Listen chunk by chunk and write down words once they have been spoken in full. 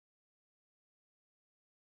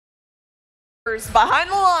Behind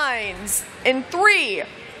the lines in 3,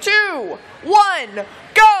 2, 1,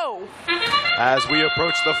 go! As we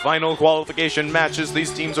approach the final qualification matches,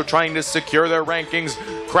 these teams are trying to secure their rankings,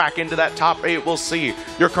 crack into that top 8. We'll see.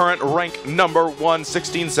 Your current rank number 1,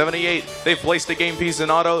 1678. They've placed a game piece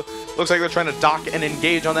in auto. Looks like they're trying to dock and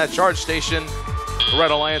engage on that charge station.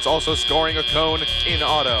 Red Alliance also scoring a cone in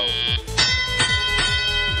auto.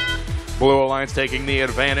 Blue Alliance taking the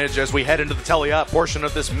advantage as we head into the tele-op portion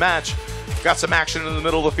of this match. Got some action in the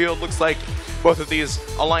middle of the field. Looks like both of these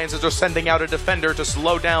alliances are sending out a defender to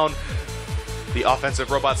slow down the offensive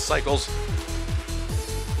robot cycles.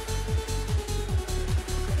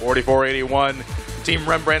 44-81. Team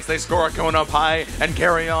Rembrandts, they score a cone up high and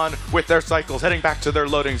carry on with their cycles, heading back to their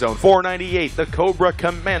loading zone. 498, the Cobra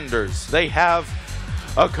Commanders. They have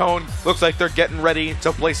a cone. Looks like they're getting ready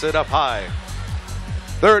to place it up high.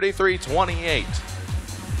 33-28.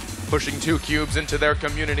 Pushing 2 cubes into their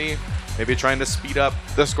community. Maybe trying to speed up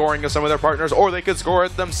the scoring of some of their partners, or they could score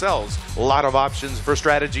it themselves. A lot of options for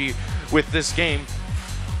strategy with this game.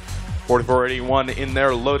 44-81 in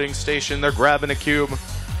their loading station. They're grabbing a cube.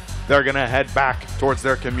 They're going to head back towards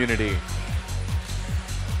their community.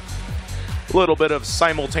 A little bit of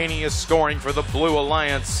simultaneous scoring for the Blue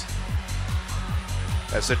Alliance,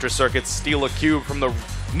 as Citrus Circuits steal a cube from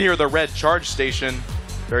near the red charge station.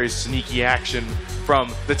 Very sneaky action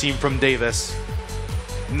from the team from Davis.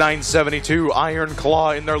 972, Iron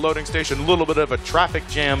Claw in their loading station. A little bit of a traffic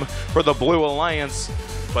jam for the Blue Alliance,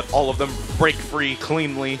 but all of them break free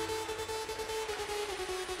cleanly.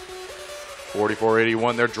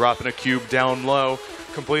 44-81, they're dropping a cube down low,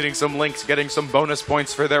 completing some links, getting some bonus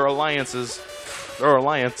points for their alliances. Or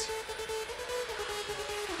alliance.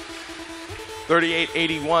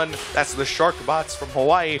 38-81, that's the Shark Bots from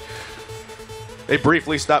Hawaii. They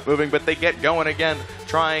briefly stop moving, but they get going again,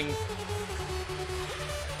 trying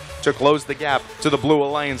to close the gap to the Blue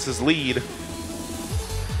Alliance's lead.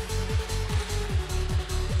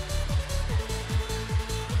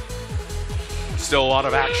 Still a lot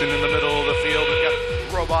of action in the middle of the field. We've got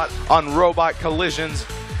robot on robot collisions.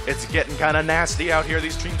 It's getting kind of nasty out here.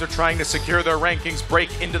 These teams are trying to secure their rankings,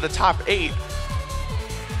 break into the top 8.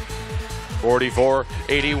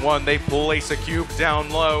 44-81, they place a cube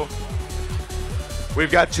down low.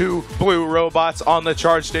 We've got 2 blue robots on the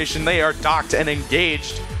charge station. They are docked and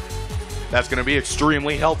engaged. That's going to be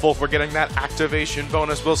extremely helpful for getting that activation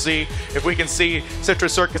bonus. We'll see if we can see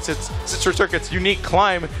Citrus Circuits' unique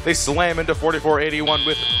climb. They slam into 44-81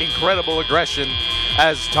 with incredible aggression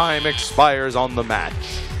as time expires on the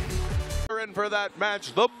match. In for that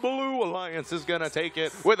match, the Blue Alliance is going to take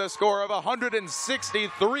it with a score of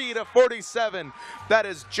 163-47. That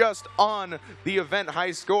is just on the event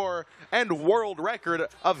high score and world record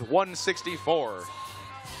of 164.